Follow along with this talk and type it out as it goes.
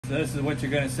So this is what you're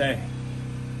gonna say.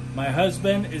 My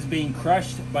husband is being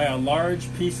crushed by a large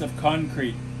piece of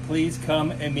concrete. Please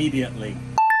come immediately.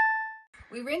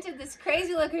 We rented this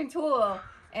crazy looking tool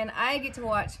and I get to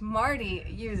watch Marty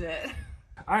use it.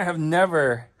 I have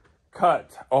never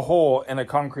cut a hole in a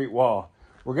concrete wall.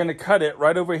 We're gonna cut it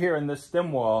right over here in this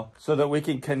stem wall so that we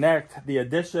can connect the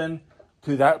addition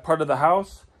to that part of the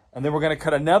house. And then we're gonna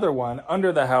cut another one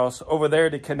under the house over there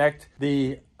to connect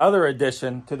the other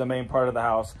addition to the main part of the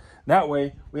house. That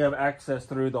way we have access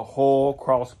through the whole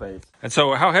crawl space. And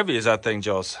so how heavy is that thing,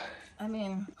 Jules? I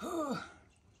mean,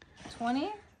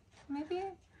 20, maybe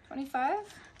 25?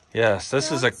 Yes,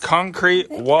 this is a concrete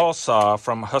wall saw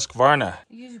from Husqvarna.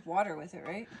 You use water with it,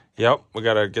 right? Yep, we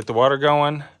gotta get the water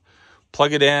going,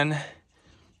 plug it in,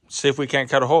 see if we can't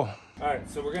cut a hole. All right,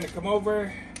 so we're gonna come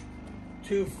over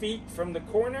 2 feet from the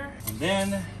corner, and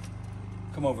then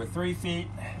come over 3 feet.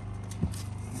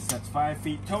 That's 5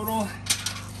 feet total.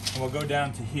 And we'll go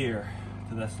down to here,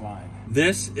 to this line.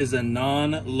 This is a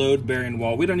non-load bearing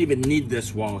wall. We don't even need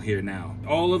this wall here now.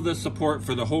 All of the support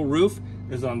for the whole roof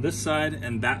is on this side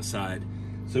and that side.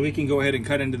 So we can go ahead and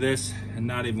cut into this and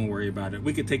not even worry about it.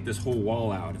 We could take this whole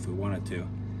wall out if we wanted to,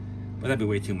 but that'd be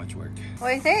way too much work. What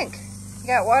do you think? You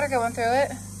got water going through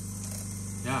it?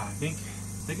 Yeah, I think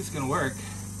it's gonna work.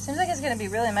 Seems like it's gonna be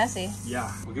really messy. Yeah,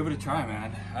 we'll give it a try,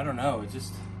 man. I don't know,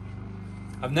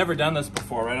 I've never done this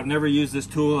before, right? I've never used this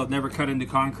tool. I've never cut into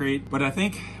concrete. But I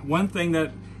think one thing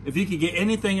that, if you could get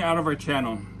anything out of our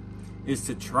channel, is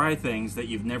to try things that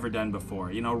you've never done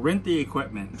before. You know, rent the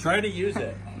equipment. Try to use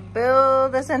it.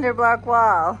 Build a cinder block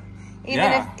wall.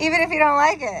 Even if you don't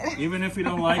like it. Even if you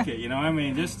don't like it, you know, I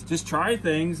mean, just try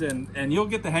things and you'll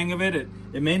get the hang of it.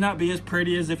 It may not be as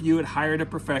pretty as if you had hired a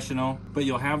professional, but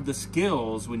you'll have the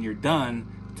skills when you're done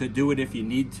to do it if you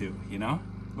need to, you know?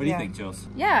 What do you think, Jules?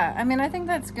 Yeah, I mean, I think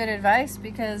that's good advice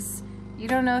because you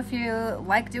don't know if you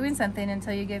like doing something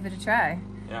until you give it a try.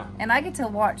 Yeah. And I get to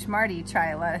watch Marty try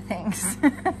a lot of things.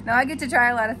 Now, I get to try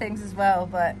a lot of things as well,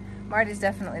 but Marty's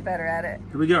definitely better at it.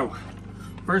 Here we go.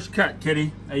 First cut,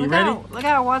 Kitty. Are you ready? Look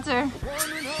out, Walter.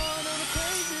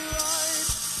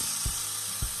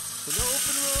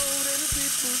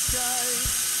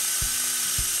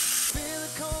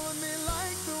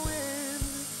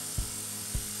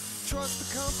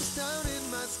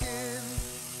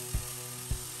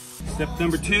 Step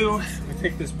number 2, we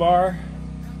take this bar,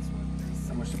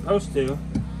 and we're supposed to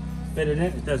fit it in.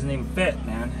 It doesn't even fit,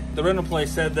 man. The rental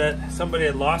place said that somebody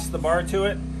had lost the bar to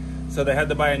it, so they had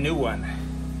to buy a new one.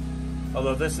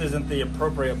 Although this isn't the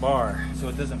appropriate bar, so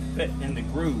it doesn't fit in the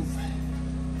groove.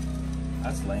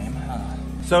 That's lame, huh?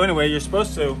 So anyway, you're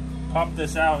supposed to pop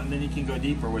this out and then you can go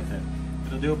deeper with it.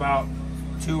 It'll do about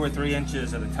 2 or 3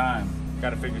 inches at a time.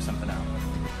 Gotta figure something out.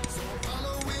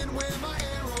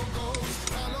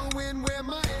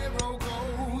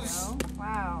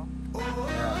 Wow.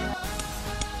 Yeah.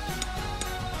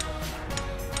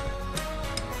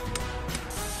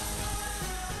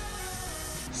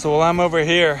 So while I'm over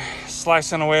here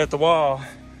slicing away at the wall,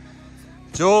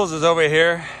 Jules is over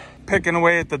here picking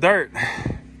away at the dirt.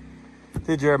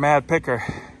 Dude, you're a mad picker.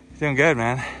 You're doing good,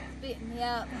 man. Beating me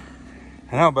up.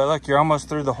 I know, but look, you're almost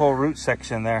through the whole root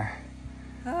section there.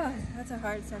 Oh, that's a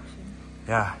hard section.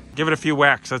 Yeah, give it a few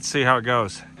whacks. Let's see how it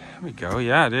goes. There we go.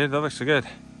 Yeah, dude, that looks good.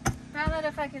 Found that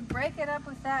if I could break it up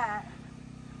with that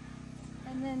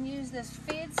and then use this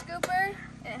feed scooper,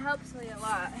 it helps me a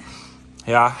lot.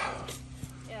 Yeah.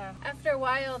 Yeah. After a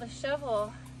while, the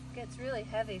shovel gets really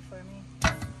heavy for me.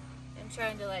 I'm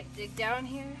trying to like dig down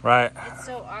here. Right. It's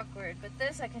so awkward, but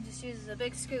this I can just use as a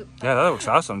big scoop. Yeah, that looks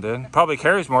awesome, dude. Probably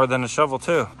carries more than a shovel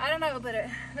too. I don't know, but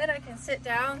then I can sit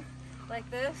down like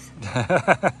this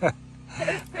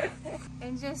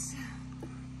and just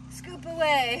scoop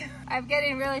away. I'm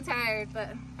getting really tired, but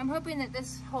I'm hoping that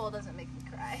this hole doesn't make me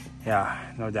cry. Yeah,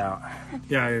 no doubt.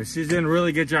 Yeah, she's doing a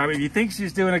really good job. If you think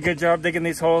she's doing a good job digging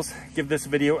these holes, give this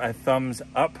video a thumbs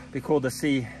up. Be cool to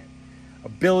see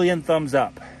 1 billion thumbs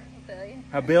up. 1 billion?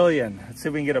 1 billion. Let's see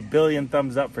if we can get 1 billion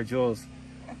thumbs up for Jules.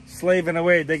 Slaving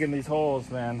away digging these holes,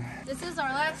 man. This is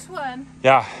our last one.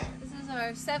 Yeah. This is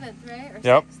our 7th, right? Or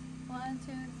yep. 6th? 1,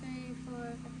 2, 3,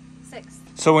 4, 5, 6th.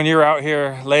 So when you're out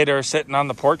here later sitting on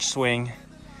the porch swing,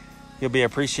 you'll be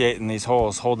appreciating these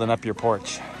holes holding up your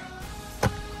porch.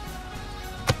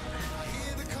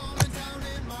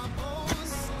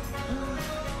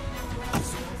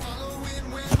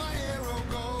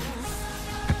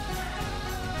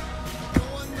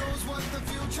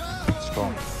 Let's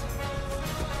go.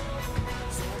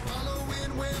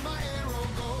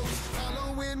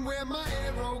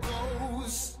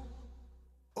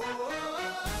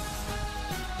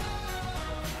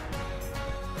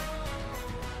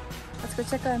 let's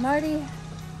go check on Marty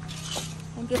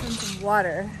and give him some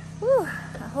water. Whew,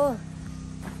 that hole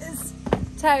is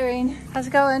tiring. How's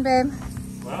it going, babe?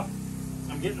 Well,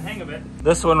 I'm getting the hang of it.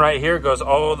 This one right here goes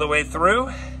all the way through.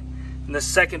 And the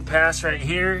second pass right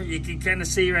here, you can kind of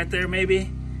see right there maybe.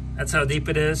 That's how deep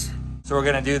it is. So we're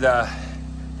gonna do the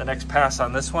next pass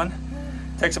on this one.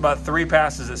 It takes about 3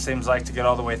 passes, it seems like, to get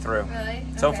all the way through. Really?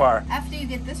 So okay. far. After you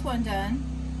get this one done,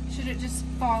 should it just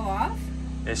fall off?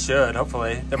 It should,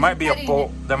 hopefully. There might be a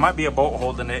bolt. There might be a bolt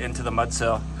holding it into the mud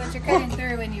sill. But you're cutting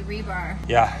through when you rebar.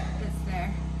 Yeah. It's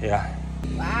there. Yeah.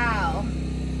 Wow.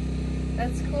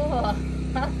 That's cool.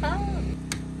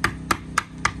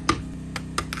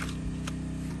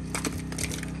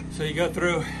 So you go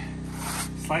through,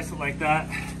 slice it like that,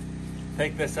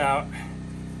 take this out,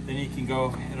 then you can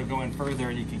go, it'll go in further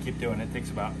and you can keep doing it. It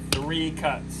takes about 3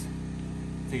 cuts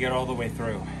to get all the way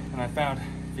through. And I found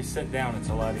if you sit down, it's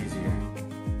a lot easier.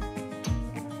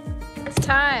 It's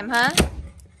time, huh?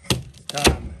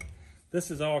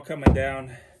 This is all coming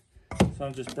down, so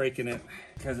I'm just breaking it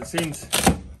because it seems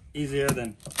easier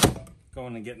than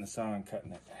going and getting a saw and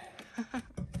cutting it.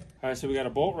 All right, so we got a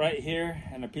bolt right here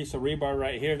and a piece of rebar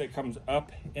right here that comes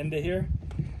up into here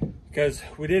because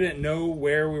we didn't know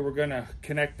where we were gonna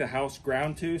connect the house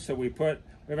ground to, so we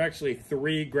have actually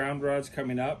 3 ground rods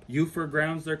coming up. Ufer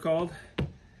grounds, they're called.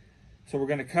 So we're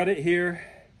gonna cut it here,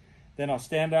 then I'll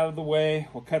stand out of the way,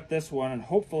 we'll cut this one, and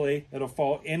hopefully it'll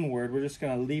fall inward. We're just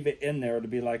gonna leave it in there to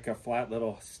be like a flat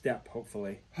little step,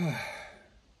 hopefully.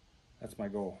 That's my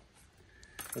goal.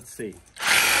 Let's see.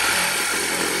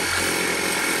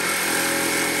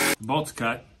 The bolt's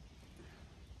cut.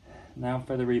 Now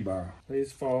for the rebar.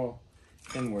 Please fall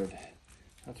inward.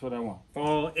 That's what I want.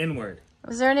 Fall inward.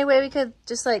 Was there any way we could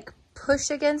just like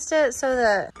push against it so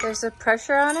that there's a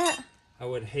pressure on it? I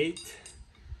would hate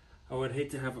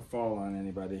to have a fall on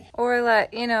anybody. Or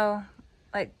like, you know,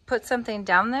 like put something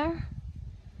down there?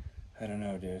 I don't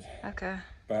know, dude. Okay.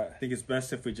 But I think it's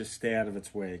best if we just stay out of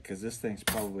its way because this thing's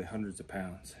probably hundreds of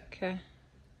pounds. Okay.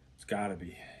 It's gotta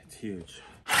be. It's huge.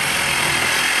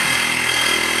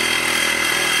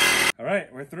 All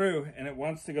right, we're through and it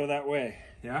wants to go that way.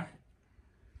 Yeah?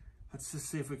 Let's just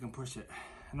see if we can push it.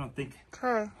 I don't think.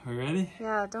 Okay. Are we ready?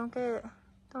 Yeah, don't get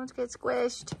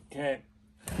squished. Okay.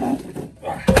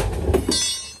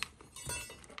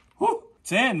 Woo!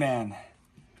 It's in, man.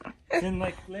 It's in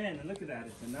like landing. Look at that.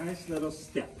 It's a nice little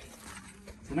step.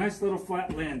 It's a nice little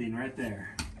flat landing right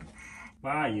there.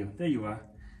 Wow, you. There you are.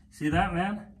 See that,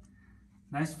 man?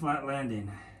 Nice flat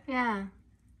landing. Yeah.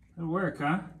 It'll work,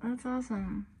 huh? That's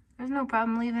awesome. There's no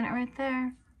problem leaving it right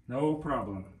there. No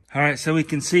problem. All right, so we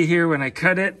can see here when I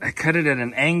cut it at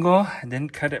an angle. I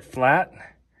didn't cut it flat.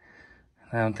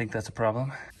 I don't think that's a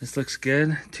problem. This looks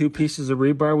good. 2 pieces of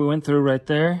rebar we went through right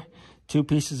there. 2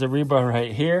 pieces of rebar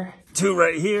right here. 2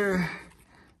 right here.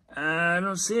 I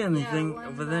don't see anything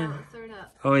over there.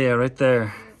 Oh yeah, right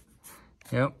there.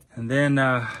 Yep. And then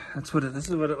this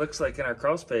is what it looks like in our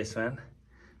crawl space, man.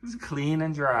 It's clean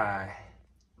and dry.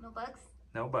 No bugs?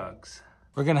 No bugs.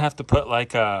 We're gonna have to put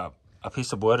like a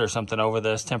piece of wood or something over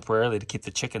this temporarily to keep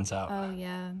the chickens out. Oh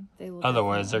yeah, they will.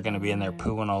 Otherwise, they're gonna be in there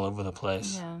pooing all over the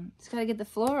place. Yeah, just gotta get the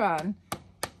floor on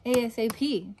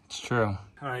ASAP. It's true.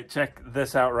 All right, check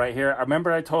this out right here.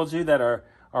 Remember I told you that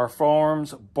our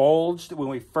forms bulged when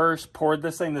we first poured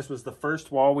this thing? This was the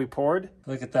first wall we poured.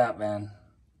 Look at that, man.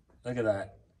 Look at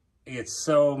that. It's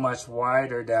so much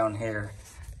wider down here.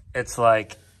 It's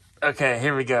like, okay,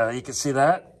 here we go. You can see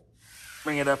that?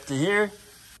 Bring it up to here.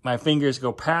 My fingers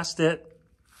go past it.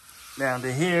 Down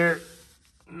to here.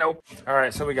 Nope. All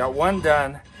right, so we got one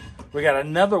done. We got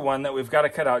another one that we've got to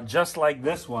cut out just like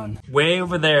this one. Way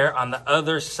over there on the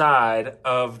other side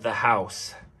of the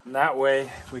house. And that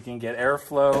way we can get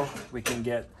airflow, we can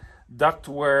get duct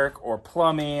work or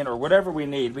plumbing or whatever we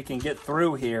need. We can get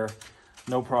through here,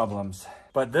 no problems.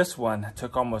 But this one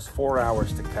took almost 4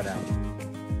 hours to cut out.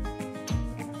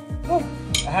 Oh,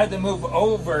 I had to move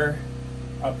over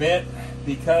a bit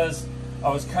because I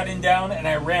was cutting down and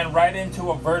I ran right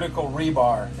into a vertical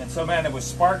rebar. And so, man, it was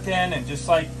sparking, and just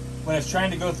like when it's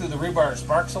trying to go through the rebar, it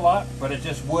sparks a lot, but it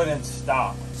just wouldn't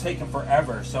stop. It's taking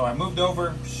forever. So I moved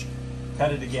over,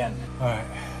 cut it again. All right,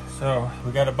 so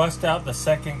we got to bust out the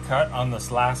second cut on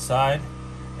this last side,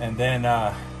 and then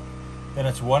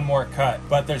it's one more cut.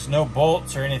 But there's no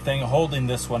bolts or anything holding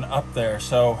this one up there,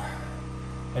 so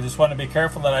I just want to be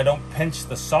careful that I don't pinch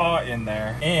the saw in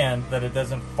there and that it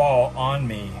doesn't fall on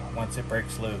me once it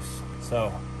breaks loose.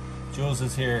 So Jules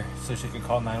is here so she can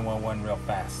call 911 real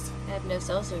fast. I have no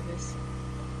cell service.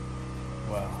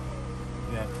 Well,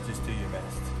 you have to just do your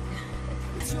best.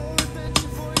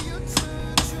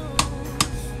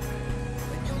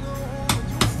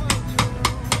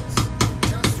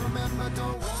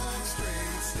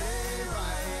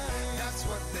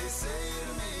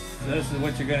 this is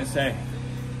what you're gonna say.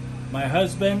 My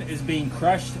husband is being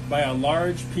crushed by a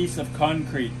large piece of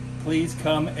concrete. Please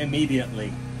come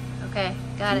immediately. Okay,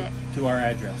 got it. To our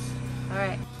address. All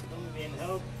right. It's only being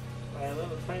held by a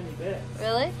little tiny bit.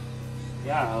 Really?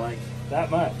 Yeah, like that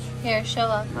much. Here, show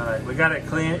up. All right, we got it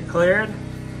cleared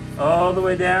all the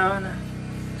way down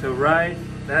to right.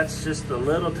 That's just a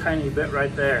little tiny bit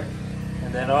right there.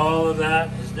 And then all of that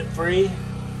is free,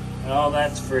 and all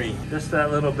that's free. Just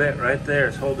that little bit right there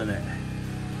is holding it.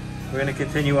 We're gonna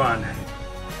continue on. The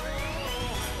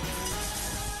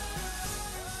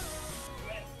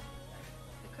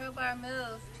crowbar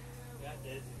moved. Yeah, it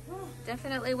did.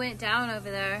 Definitely went down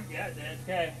over there. Yeah, it did.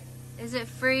 Okay. Is it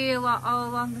free all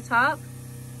along the top?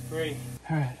 Free.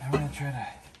 All right, I'm gonna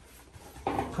try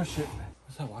to push it.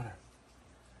 What's that water?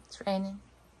 It's raining.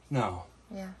 No.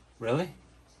 Yeah. Really?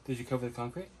 Did you cover the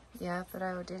concrete? Yeah, but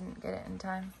I didn't get it in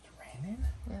time. It's raining?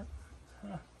 Yep.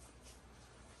 Huh.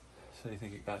 So you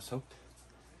think it got soaked?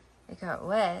 It got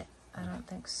wet. I don't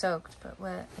think soaked, but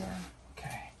wet, yeah.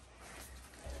 Okay.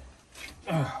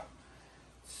 Oh,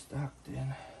 stuck, dude.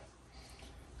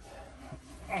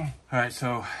 All right,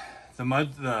 so the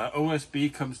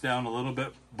OSB comes down a little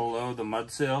bit below the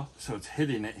mud sill, so it's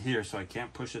hitting it here, so I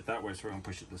can't push it that way, so we're gonna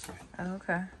push it this way. Oh,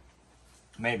 okay.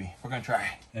 Maybe. We're gonna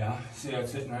try. Yeah, see how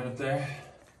it's hitting right up there?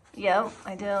 Yep,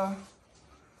 I do.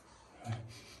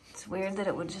 It's weird that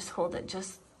it would just hold it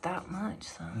just that much,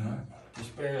 so. Yeah,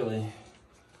 just barely.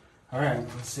 All right,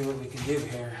 let's see what we can do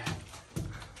here.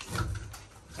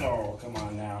 Oh, come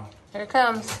on now. Here it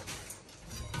comes.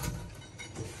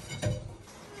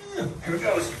 Here it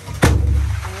goes.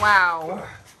 Wow.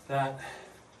 That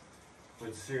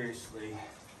would seriously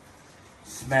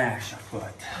smash a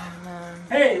foot. Oh, no.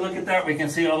 Hey, look at that. We can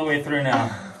see all the way through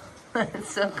now.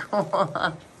 It's so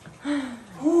cool.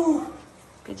 Whew.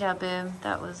 Good job, babe.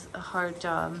 That was a hard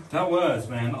job. That was,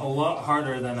 man, a lot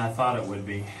harder than I thought it would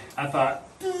be. I thought,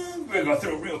 we're gonna go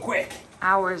through it real quick.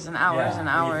 Hours and hours and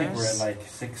hours. I think we're at like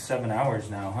 6-7 hours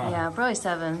now, huh? Yeah, probably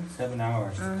 7. 7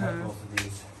 hours to cut both of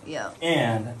these. Yeah.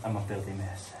 And I'm a filthy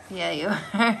mess. Yeah, you are.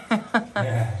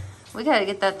 Yeah. We gotta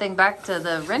get that thing back to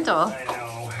the rental. I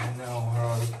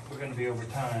know. We're gonna be over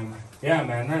time. Yeah,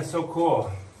 man, that's so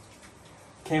cool.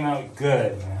 Came out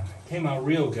good, man. Came out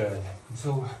real good. I'm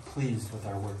so pleased with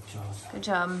our work, Jules. Good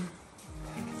job.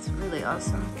 It's really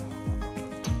awesome.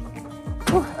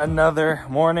 Another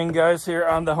morning, guys, here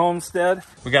on the homestead.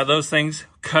 We got those things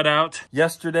cut out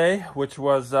yesterday, which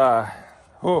was, that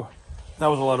was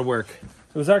a lot of work.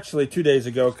 It was actually 2 days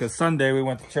ago because Sunday we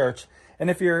went to church. And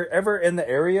if you're ever in the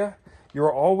area,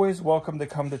 you're always welcome to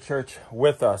come to church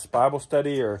with us. Bible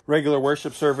study or regular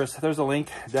worship service. There's a link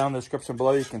down in the description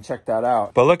below. You can check that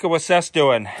out. But look at what Seth's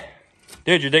doing.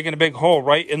 Dude, you're digging a big hole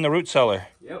right in the root cellar.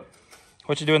 Yep.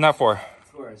 What you doing that for?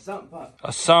 For a sump pump.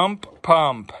 A sump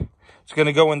pump. It's going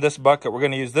to go in this bucket. We're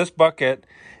going to use this bucket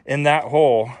in that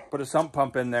hole. Put a sump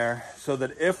pump in there so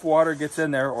that if water gets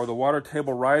in there or the water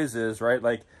table rises, right?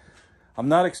 Like, I'm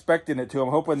not expecting it to. I'm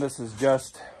hoping this is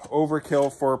just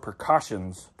overkill for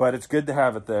precautions. But it's good to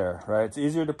have it there, right? It's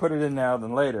easier to put it in now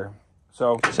than later.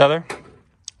 So, Heather,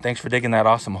 thanks for digging that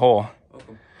awesome hole.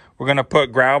 Welcome. We're going to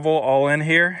put gravel all in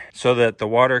here so that the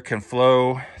water can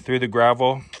flow through the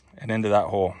gravel and into that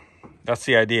hole. That's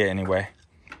the idea anyway.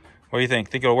 What do you think?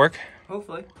 Think it'll work?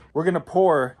 Hopefully. We're going to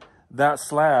pour that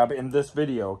slab in this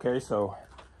video, okay? So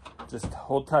just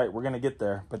hold tight. We're going to get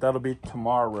there, but that'll be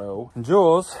tomorrow. And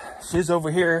Jules, she's over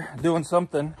here doing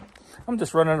something. I'm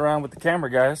just running around with the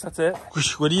camera, guys. That's it.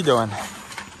 What are you doing?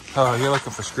 Oh, you're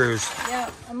looking for screws. Yeah,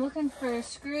 I'm looking for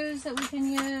screws that we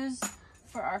can use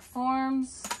for our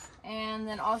forms, and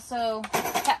then also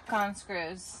Capcom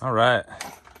screws. All right.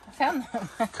 I found them.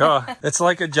 Cool. It's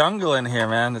like a jungle in here,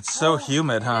 man. It's so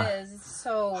humid, huh? It is. It's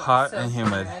so hot so and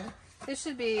humid. This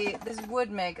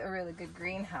would make a really good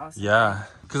greenhouse. Yeah,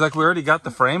 because like we already got the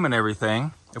frame and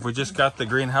everything. If we just got the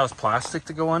greenhouse plastic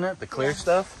to go on it, the clear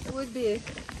stuff. It would be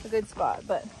a good spot,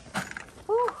 but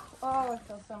whew, oh, it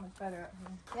feels so much better up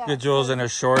here. Yeah. Get Jules in her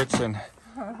shorts and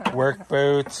work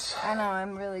boots. I know,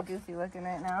 I'm really goofy looking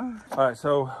right now. All right,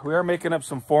 so we are making up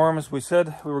some forms. We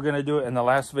said we were going to do it in the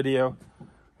last video.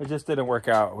 It just didn't work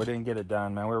out. We didn't get it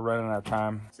done, man. We were running out of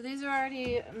time. So these are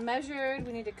already measured.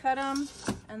 We need to cut them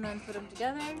and then put them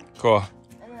together. Cool.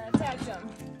 And then attach them.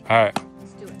 All right.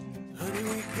 Let's do it. Honey,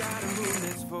 we got a moon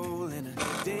that's full and a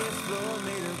dance floor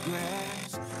made of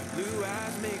glass. Blue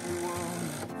eyes make me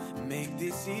wanna make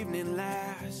this evening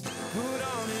last. Put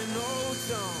on an old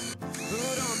song,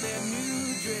 put on that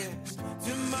new dress.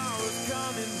 Tomorrow's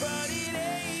coming, but it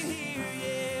ain't here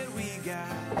yet. We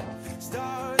got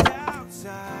stars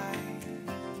outside.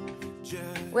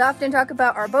 We We often talk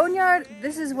about our boneyard.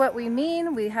 This is what we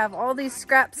mean. We have all these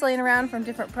scraps laying around from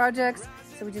different projects,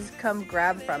 so we just come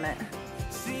grab from it.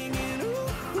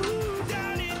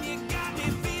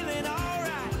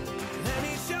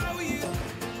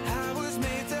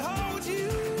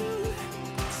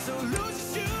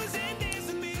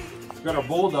 We've got our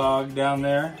bulldog down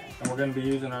there, and we're going to be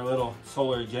using our little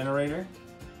solar generator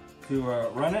to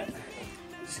run it.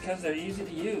 Just because they're easy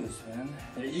to use, man.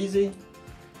 They're easy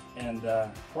and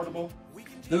portable.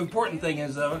 The important thing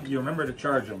is, though, you remember to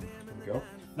charge them. There we go.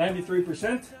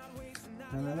 93%.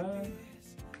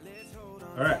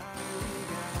 All right.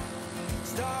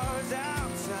 Stars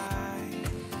outside,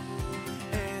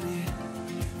 and it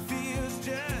feels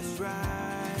just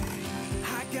right.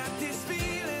 I got this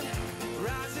feeling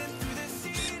rising through the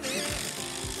ceiling.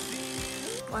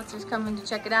 Watts coming to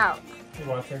check it out. Hey,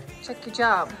 Watcher. Check your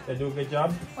job. Did I do a good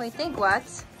job? What do you think,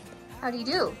 Watts? How do you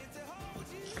do?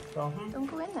 Uh-huh. Don't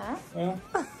go in there. Well,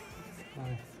 I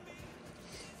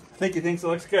think he thinks it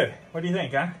looks good. What do you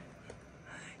think, huh?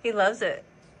 He loves it.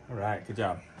 All right, good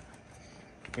job.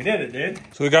 We did it, dude.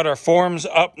 So we got our forms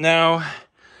up now,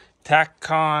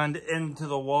 tack-conned into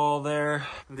the wall there.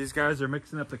 These guys are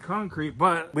mixing up the concrete,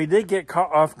 but we did get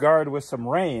caught off guard with some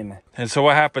rain. And so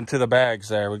what happened to the bags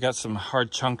there? We got some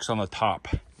hard chunks on the top.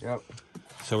 Yep.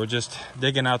 So we're just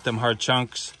digging out them hard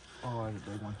chunks. Oh, that's a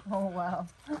big one. Oh, wow.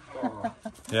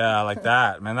 Yeah, like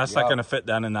that. Man, that's not gonna fit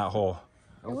down in that hole.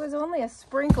 It was only a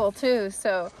sprinkle too,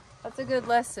 so that's a good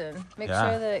lesson. Make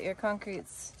sure that your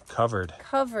concrete's covered,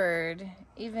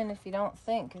 even if you don't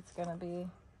think it's gonna be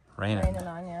raining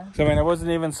on you. So I mean, it wasn't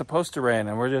even supposed to rain,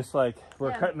 and we're just like,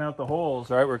 we're cutting out the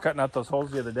holes, right? We're cutting out those holes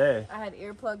the other day. I had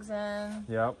earplugs in.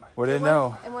 Yep. We didn't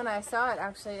know. And when I saw it,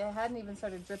 actually, it hadn't even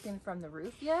started dripping from the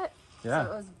roof yet. Yeah.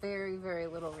 So it was very, very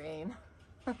little rain.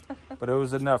 But it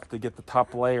was enough to get the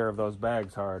top layer of those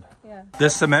bags hard. Yeah.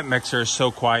 This cement mixer is so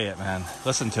quiet, man.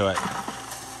 Listen to it.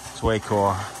 It's way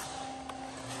cool.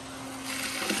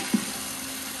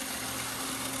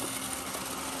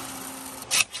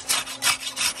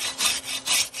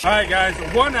 All right, guys,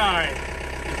 one eye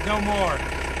is no more.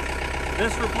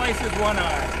 This replaces one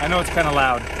eye. I know it's kind of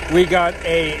loud. We got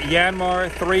a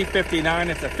Yanmar 359.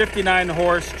 It's a 59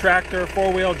 horse tractor,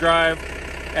 4-wheel drive,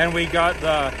 and we got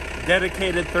the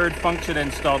dedicated third function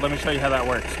installed. Let me show you how that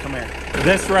works. Come here.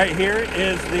 This right here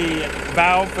is the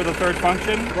valve for the third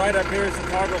function. Right up here is the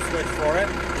toggle switch for it.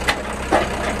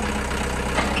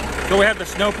 So we had the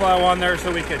snowplow on there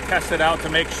so we could test it out to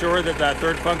make sure that that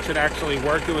third function actually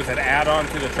worked. It was an add-on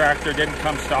to the tractor, didn't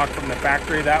come stock from the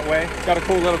factory that way. Got a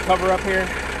cool little cover up here.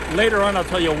 Later on, I'll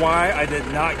tell you why I did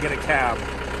not get a cab.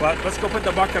 But let's go put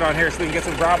the bucket on here so we can get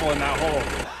some gravel in that hole.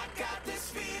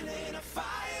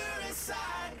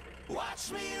 Watch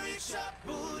me reach up,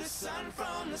 pull the sun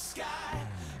from the sky.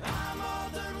 I'm all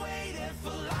done waiting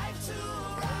for life to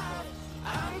arrive.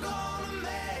 I'm gonna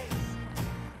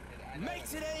make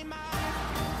today mine.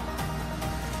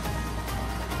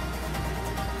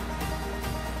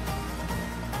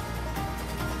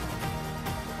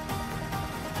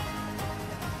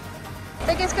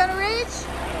 Think it's gonna reach? I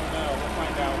don't know. We'll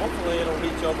find out. Hopefully it'll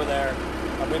reach over there.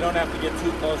 We don't have to get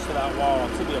too close to that wall.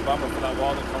 It should be a bummer for that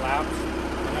wall to collapse.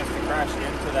 To crash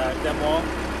into that dem wall.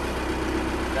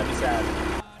 That'd be sad.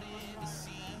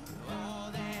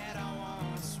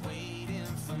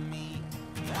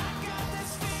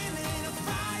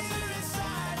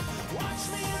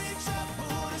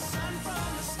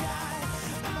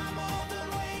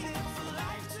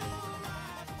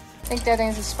 I think that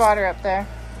thing's a spotter up there.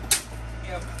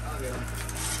 Yep, I'll get him.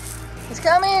 He's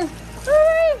coming!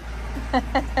 Hurry!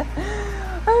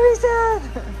 Hurry, Dad!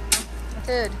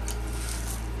 Dude.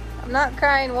 I'm not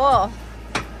crying wolf.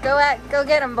 Go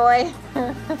get him, boy.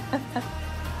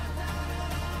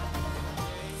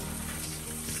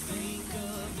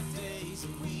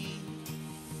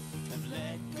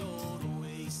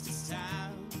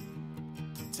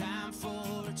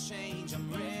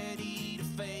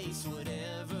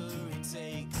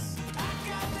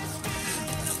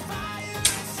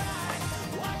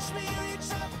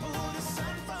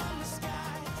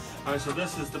 All right, so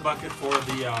this is the bucket for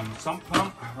the sump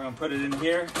pump. We're gonna put it in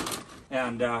here,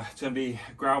 and it's gonna be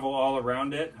gravel all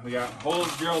around it. We got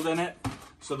holes drilled in it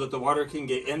so that the water can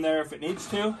get in there if it needs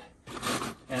to.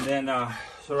 And then,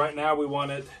 so right now we're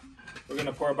gonna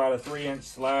pour about a 3-inch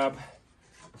slab.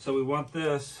 So we want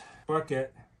this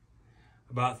bucket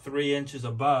about 3 inches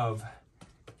above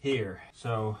here.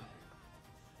 So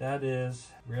that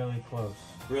is really close,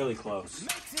 really close.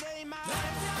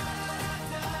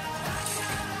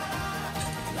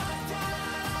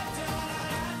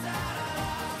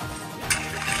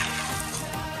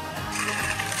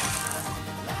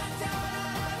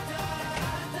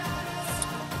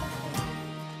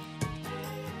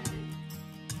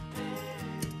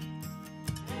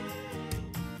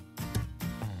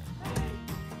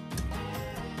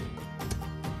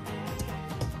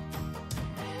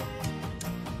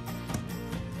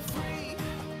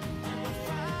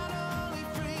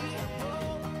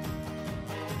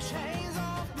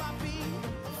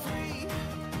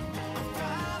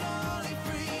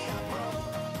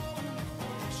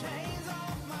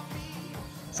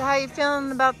 So how you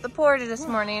feeling about the porta this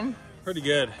morning? Pretty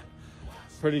good.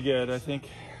 Pretty good. I think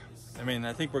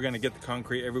we're gonna get the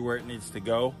concrete everywhere it needs to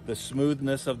go. The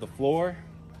smoothness of the floor,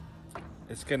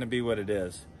 it's gonna be what it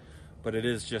is. But it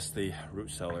is just the root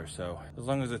cellar, so as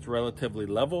long as it's relatively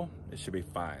level, it should be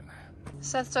fine.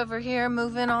 Seth's over here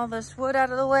moving all this wood out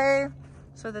of the way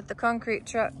so that the concrete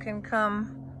truck can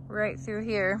come right through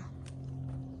here.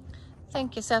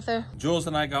 Thank you, Sether. Jules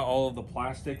and I got all of the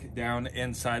plastic down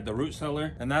inside the root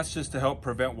cellar, and that's just to help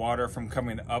prevent water from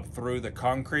coming up through the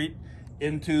concrete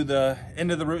into the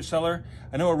root cellar.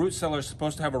 I know a root cellar is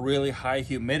supposed to have a really high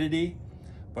humidity,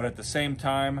 but at the same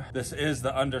time, this is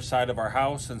the underside of our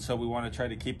house, and so we want to try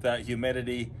to keep that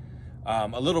humidity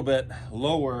a little bit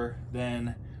lower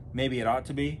than maybe it ought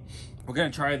to be. We're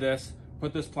going to try this,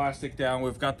 put this plastic down.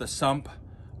 We've got the sump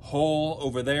hole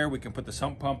over there. We can put the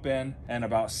sump pump in, and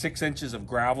about 6 inches of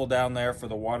gravel down there for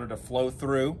the water to flow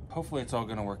through. Hopefully it's all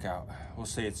going to work out. We'll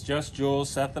see. It's just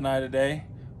Jules, Seth, and I today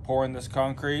pouring this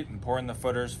concrete and pouring the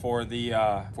footers for the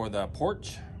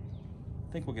porch.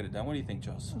 I think we'll get it done. What do you think,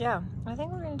 Jules? Yeah, I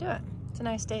think we're gonna do it. It's a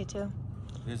nice day too.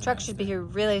 Truck should be here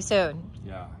really soon.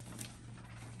 Yeah.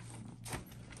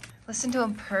 Listen to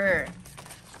him purr.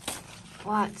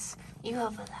 Watts, you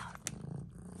have a loud.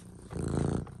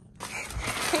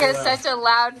 He has such a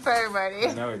loud purr, Marty.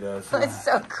 I know he does. It's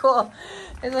so cool.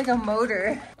 It's like a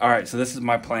motor. All right, so this is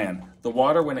my plan. The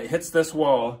water, when it hits this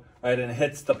wall, right, and it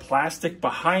hits the plastic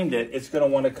behind it, it's gonna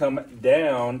wanna come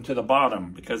down to the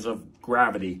bottom because of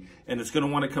gravity. And it's gonna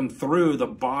wanna come through the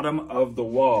bottom of the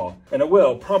wall. And it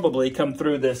will probably come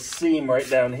through this seam right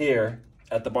down here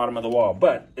at the bottom of the wall.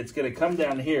 But it's gonna come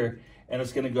down here and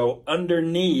it's gonna go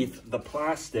underneath the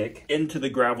plastic into the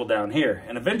gravel down here.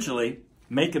 And eventually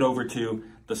make it over to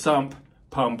the sump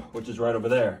pump, which is right over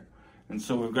there. And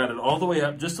so we've got it all the way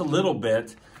up just a little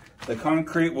bit. The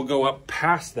concrete will go up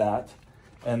past that.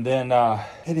 And then,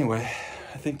 anyway,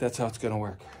 I think that's how it's gonna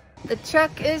work. The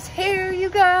truck is here, you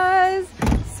guys.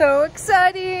 So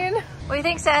exciting. What do you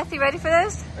think, Seth? You ready for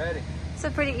this? Ready. It's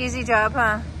a pretty easy job,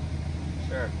 huh?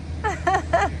 Sure.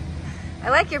 I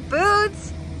like your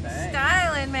boots. Thanks.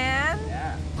 Styling, man.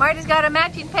 Yeah. Marty's got a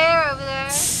matching pair over there.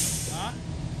 Huh?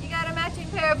 You got a matching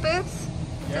pair of boots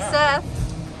to Yeah. Seth.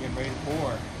 Getting ready to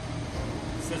pour.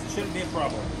 Says it shouldn't be a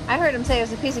problem. I heard him say it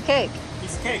was a piece of cake.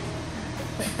 Piece of cake.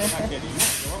 I'm not kidding. You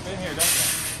go up in here, don't you?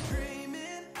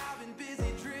 Dreaming, I've been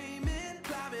busy dreaming,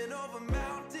 climbing over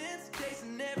mountains,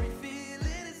 chasing every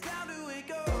feeling. It's time to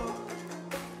wake up.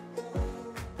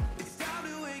 It's time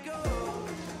to wake up.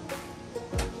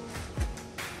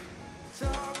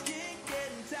 Talking,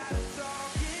 getting tired of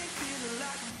talking, feeling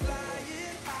like I'm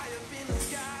flying high up in the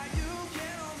sky. You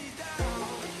can't hold me down.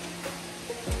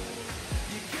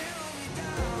 You can't hold me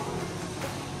down.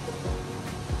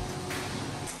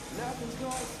 Nothing's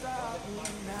gonna stop me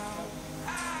now. I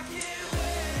can't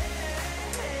wait.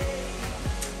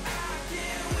 I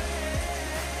can't wait.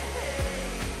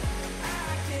 I can't. I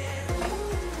can't.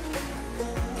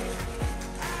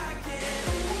 I can't wait.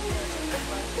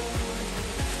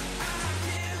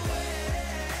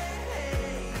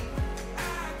 I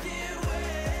can't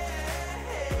wait.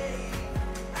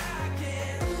 I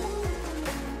can't.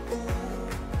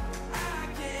 I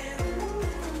can't.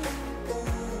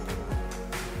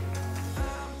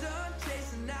 I'm done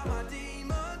chasing out my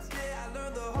demons. Yeah, I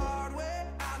learned the hard way.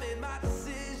 I made my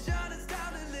decision. It's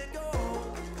time to let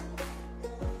go.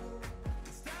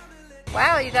 It's time to let go.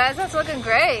 Wow, you guys, that's looking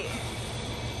great.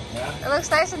 Yeah. It looks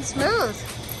nice and smooth.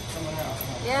 Coming out.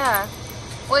 Yeah.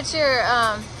 What's your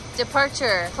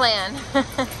departure plan? We're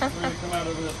gonna come out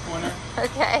over this corner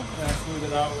Okay. and I smooth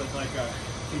it out with like a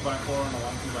 2x4 and a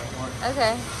 1 2x4.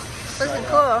 Okay. Looking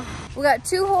Right cool. We got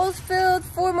 2 holes filled,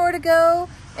 4 more to go,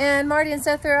 and Marty and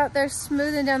Seth are out there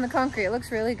smoothing down the concrete. It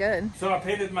looks really good. So I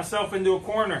painted myself into a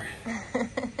corner.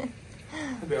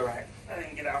 It'll be all right. I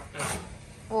didn't get out.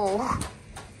 Oh.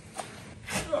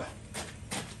 Ugh.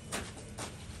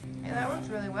 Yeah, that works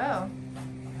really well.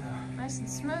 Nice and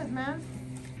smooth, man.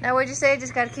 Now, what'd you say?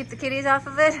 Just got to keep the kitties off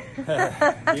of it?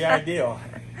 The ideal.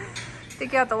 I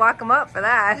think you have to lock them up for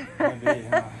that. Indeed,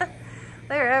 huh?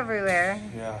 They're everywhere.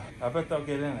 Yeah, I bet they'll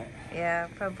get in it. Yeah,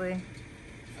 probably.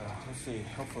 So let's see.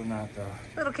 Hopefully not, though.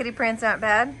 Little kitty prints aren't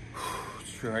bad.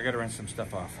 It's true. I got to rinse some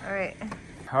stuff off. All right.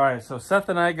 All right, so Seth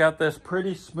and I got this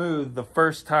pretty smooth the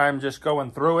first time just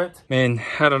going through it. I mean,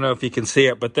 I don't know if you can see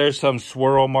it, but there's some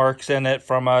swirl marks in it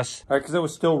from us because it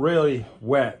was still really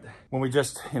wet when we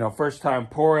just, first time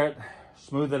pour it,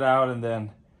 smooth it out, and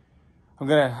then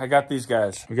I got these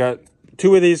guys. We got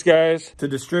 2 of these guys to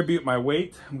distribute my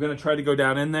weight. I'm gonna try to go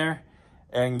down in there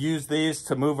and use these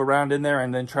to move around in there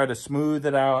and then try to smooth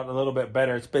it out a little bit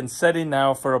better. It's been setting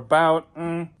now for about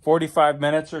 45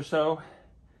 minutes or so.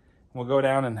 We'll go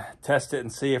down and test it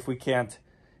and see if we can't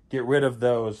get rid of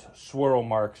those swirl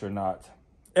marks or not.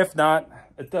 If not,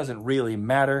 it doesn't really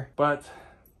matter, but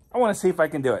I want to see if I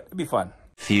can do it. It'd be fun.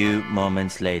 Few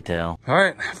moments later. All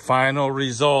right, final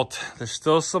result. There's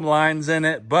still some lines in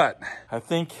it, but I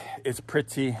think it's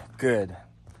pretty good.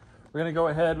 We're gonna go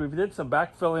ahead. We did some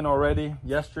backfilling already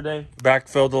yesterday.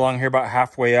 Backfilled along here about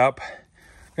halfway up.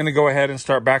 We're gonna go ahead and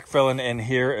start backfilling in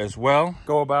here as well.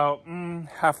 Go about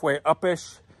halfway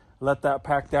up-ish. Let that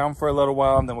pack down for a little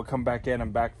while, and then we'll come back in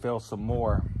and backfill some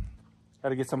more. Got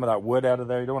to get some of that wood out of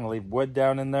there. You don't want to leave wood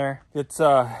down in there. It's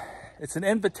an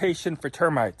invitation for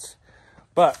termites.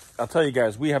 But I'll tell you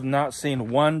guys, we have not seen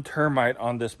one termite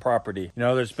on this property. You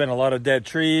know, there's been a lot of dead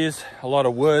trees, a lot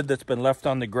of wood that's been left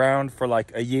on the ground for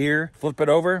like a year. Flip it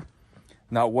over,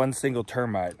 not one single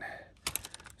termite.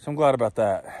 So I'm glad about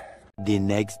that. The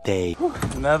next day. Whew,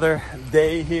 another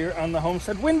day here on the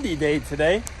homestead. Windy day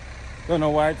today. Don't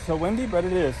know why it's so windy, but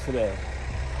it is today.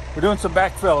 We're doing some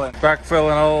backfilling.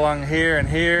 Backfilling all along here and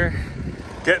here.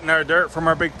 Getting our dirt from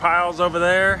our big piles over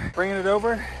there. Bringing it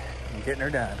over and getting her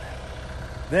done.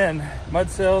 Then mud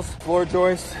sills, floor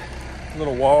joists,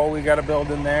 little wall we got to build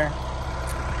in there.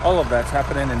 All of that's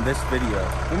happening in this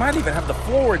video. We might even have the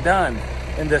floor done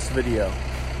in this video.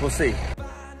 We'll see.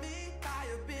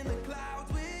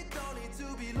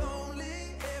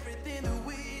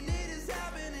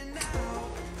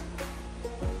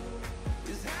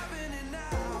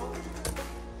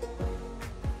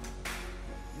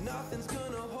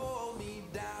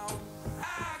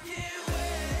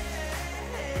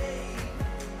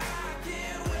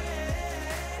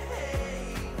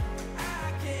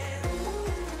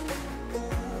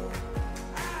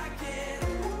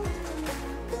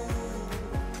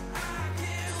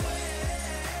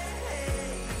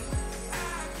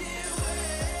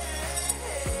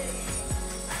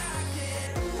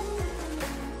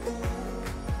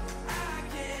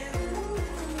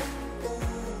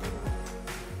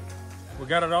 We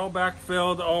got it all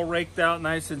backfilled, all raked out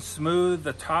nice and smooth.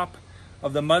 The top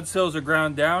of the mud sills are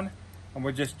ground down, and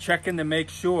we're just checking to make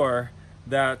sure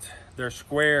that they're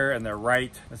square and they're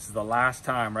right. This is the last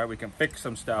time, right? We can fix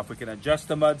some stuff. We can adjust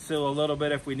the mud sill a little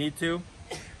bit if we need to.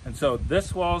 And so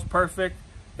this wall is perfect.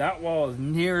 That wall is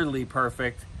nearly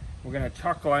perfect. We're gonna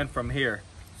chalk line from here,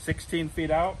 16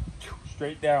 feet out,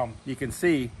 straight down. You can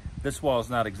see this wall is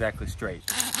not exactly straight.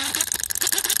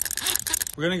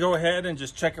 We're gonna go ahead and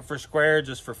just check it for square,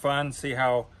 just for fun, see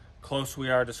how close we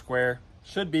are to square.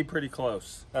 Should be pretty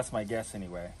close. That's my guess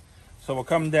anyway. So we'll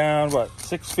come down, what,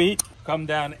 6 feet? Come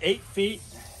down 8 feet.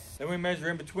 Then we measure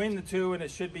in between the two and it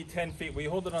should be 10 feet. Will you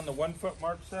hold it on the 1 foot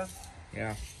mark, Seth?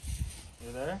 Yeah.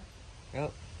 You there?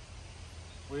 Yep.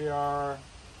 We are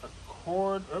a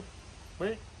cord, oh,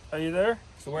 wait, are you there?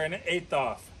 So we're an 1/8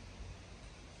 off.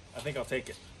 I think I'll take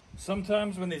it.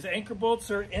 Sometimes when these anchor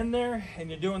bolts are in there and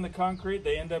you're doing the concrete,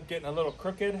 they end up getting a little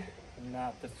crooked.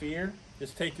 Not to fear.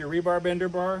 Just take your rebar bender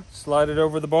bar, slide it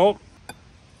over the bolt,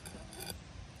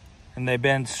 and they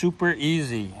bend super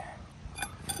easy.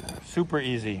 Super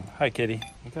easy. Hi, kitty.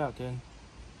 Look out, kid.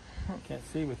 Can't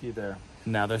see with you there.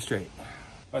 Now they're straight. All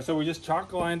right, so we just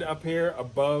chalk lined up here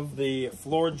above the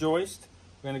floor joist.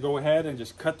 We're gonna go ahead and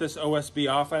just cut this OSB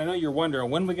off. And I know you're wondering,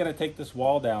 when are we gonna take this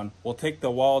wall down? We'll take the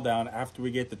wall down after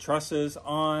we get the trusses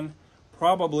on,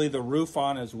 probably the roof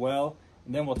on as well.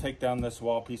 And then we'll take down this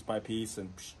wall piece by piece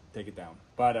and take it down.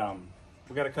 But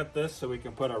we gotta cut this so we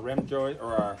can put our rim joist,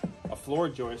 or a floor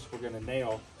joist we're gonna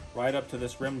nail right up to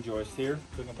this rim joist here.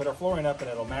 So we can put our flooring up and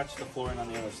it'll match the flooring on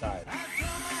the other side.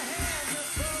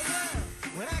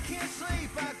 When I can't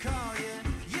sleep, I call you.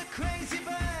 You're crazy,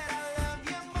 but I love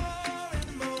you more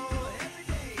and more every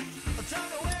day. I'll tell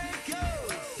you where it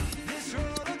goes. This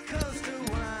roller coaster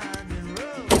winding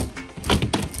road.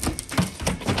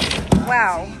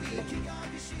 Wow.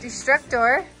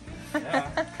 Destructor.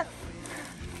 Yeah.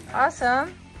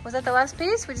 Awesome. Was that the last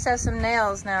piece? We just have some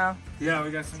nails now. Yeah,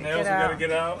 we got some nails we gotta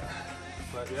get out.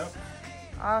 But yep.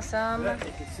 Awesome. Yeah,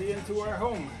 you can see into our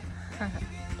home.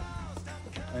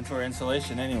 Into our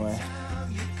insulation anyway.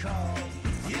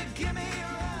 We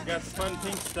got the fun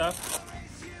pink stuff.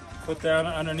 Put that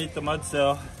underneath the mud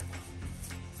sill,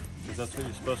 because that's what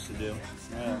you're supposed to do.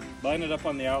 Yeah. Line it up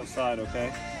on the outside,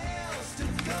 okay?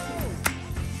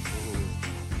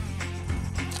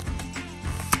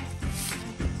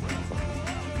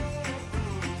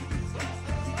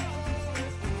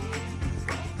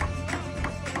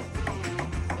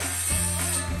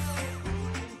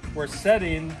 We're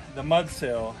setting the mud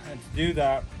sill, and to do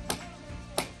that,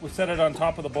 we set it on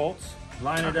top of the bolts.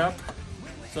 line it up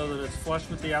so that it's flush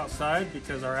with the outside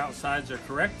because our outsides are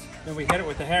correct. Then we hit it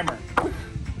with the hammer and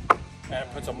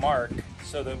it puts a mark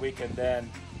so that we can then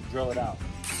drill it out.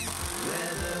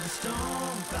 Weather the storm,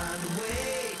 find a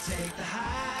way, take the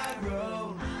high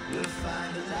road. We'll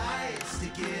find the light,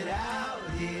 stick it out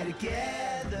here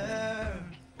together.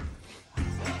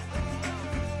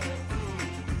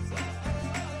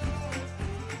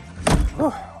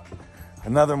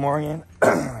 Another morning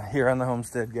here on the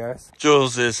homestead, guys.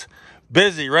 Jules is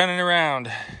busy running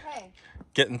around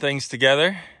getting things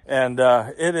together. And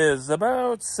it is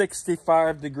about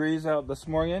 65 degrees out this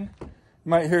morning. You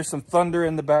might hear some thunder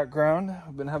in the background.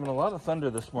 I've been having a lot of thunder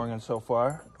this morning so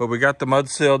far. But we got the mud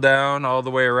sill down all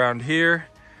the way around here.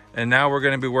 And now we're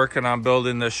gonna be working on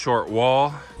building this short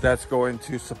wall that's going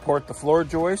to support the floor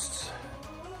joists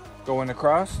going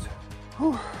across.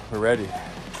 Whew, we're ready.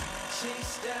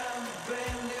 Chase down a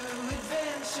brand new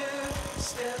adventure.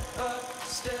 Step up,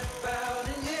 step out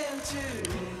and into it.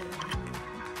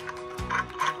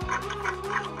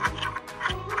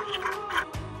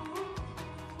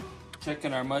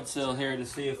 Checking our mud sill here to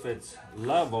see if it's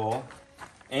level,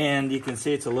 and you can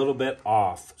see it's a little bit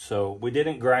off. So we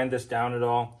didn't grind this down at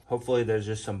all. Hopefully there's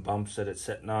just some bumps that it's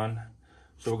sitting on.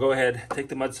 So we'll go ahead, take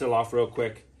the mud sill off real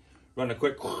quick, run a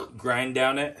quick grind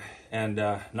down it, and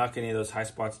knock any of those high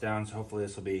spots down. So hopefully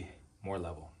this will be more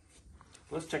level.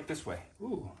 Let's check this way.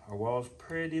 Ooh, our wall's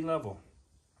pretty level.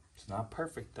 It's not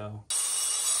perfect though.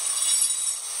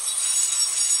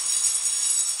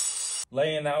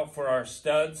 Laying out for our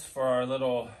studs for our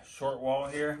little short wall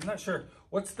here. I'm not sure,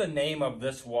 what's the name of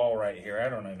this wall right here? I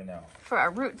don't even know. For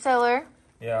our root cellar.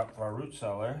 Yeah, for our root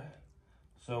cellar.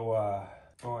 So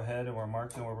go ahead and we're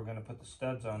marking where we're gonna put the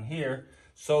studs on here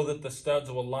so that the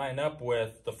studs will line up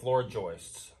with the floor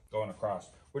joists going across.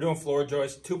 We're doing floor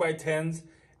joists, 2x10s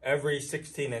every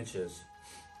 16 inches,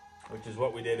 which is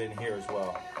what we did in here as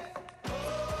well.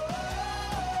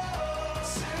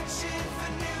 Searching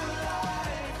for new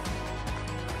life.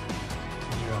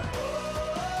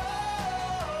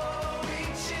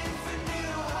 Reaching for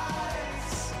new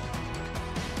heights.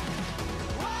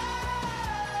 Whoa,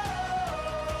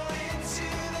 into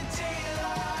the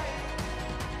daylight.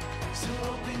 So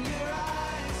open your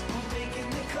eyes, we're making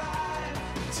the climb,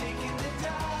 taking the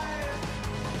dive,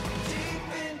 deep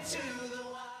into the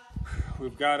wild.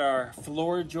 We've got our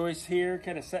floor joists here,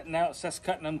 kind of setting out, Seth's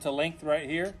cutting them to length right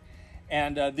here.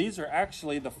 And these are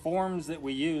actually the forms that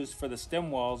we use for the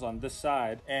stem walls on this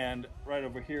side and right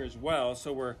over here as well.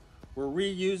 So we're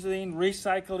reusing,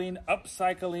 recycling,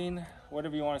 upcycling,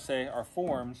 whatever you want to say, our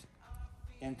forms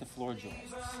into floor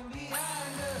joists.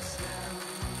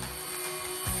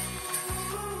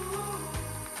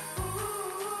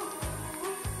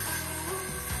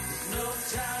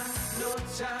 No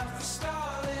time for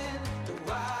stalling. The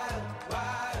wild,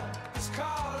 wild is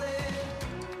calling.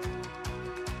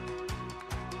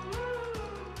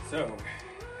 So,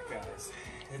 guys,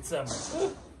 it's I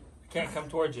can't come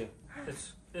towards you.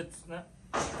 It's not.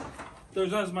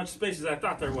 There's not as much space as I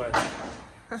thought there was.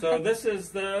 So this is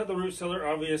the root cellar.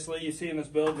 Obviously, you see in this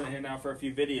build in here now for a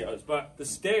few videos. But the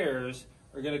stairs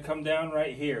are going to come down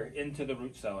right here into the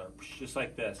root cellar, just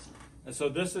like this. And so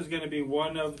this is going to be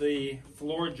one of the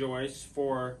floor joists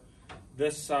for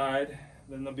this side.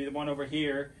 Then there'll be the one over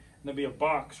here. And there'll be a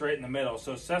box right in the middle.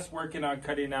 So Seth's working on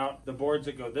cutting out the boards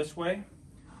that go this way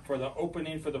for the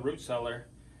opening for the root cellar.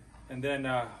 And then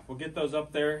we'll get those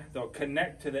up there. They'll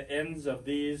connect to the ends of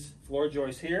these floor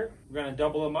joists here. We're going to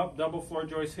double them up, double floor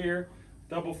joists here,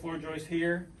 double floor joists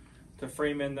here to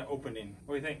frame in the opening.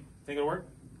 What do you think? Think it'll work?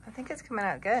 I think it's coming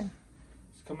out good.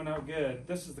 It's coming out good.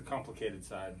 This is the complicated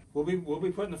side. We'll be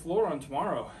putting the floor on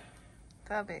tomorrow.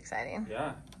 That'll be exciting.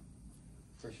 Yeah,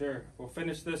 for sure. We'll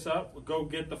finish this up. We'll go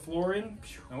get the floor in,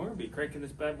 and we're gonna be cranking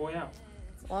this bad boy out.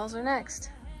 Walls are next.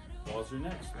 Walls are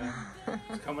next, man.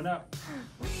 It's coming up.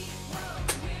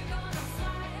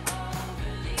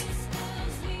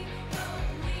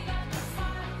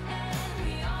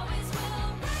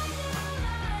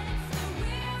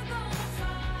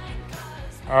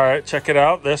 All right, check it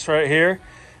out. This right here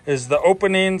is the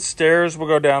opening. Stairs will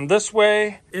go down this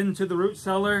way into the root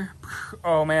cellar.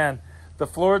 Oh man, the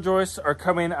floor joists are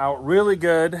coming out really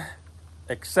good,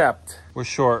 except we're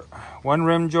short 1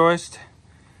 rim joist,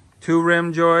 2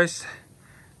 rim joists,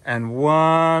 and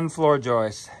 1 floor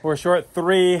joist. We're short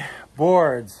 3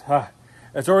 boards.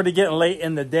 It's already getting late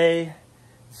in the day,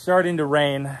 it's starting to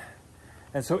rain.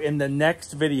 And so in the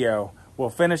next video, we'll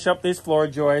finish up these floor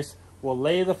joists, we'll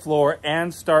lay the floor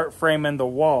and start framing the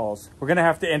walls. We're gonna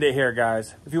have to end it here,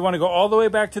 guys. If you wanna go all the way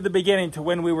back to the beginning to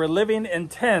when we were living in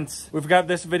tents, we've got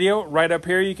this video right up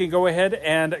here. You can go ahead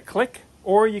and click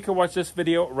or you can watch this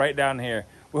video right down here.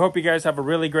 We hope you guys have a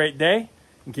really great day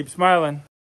and keep smiling.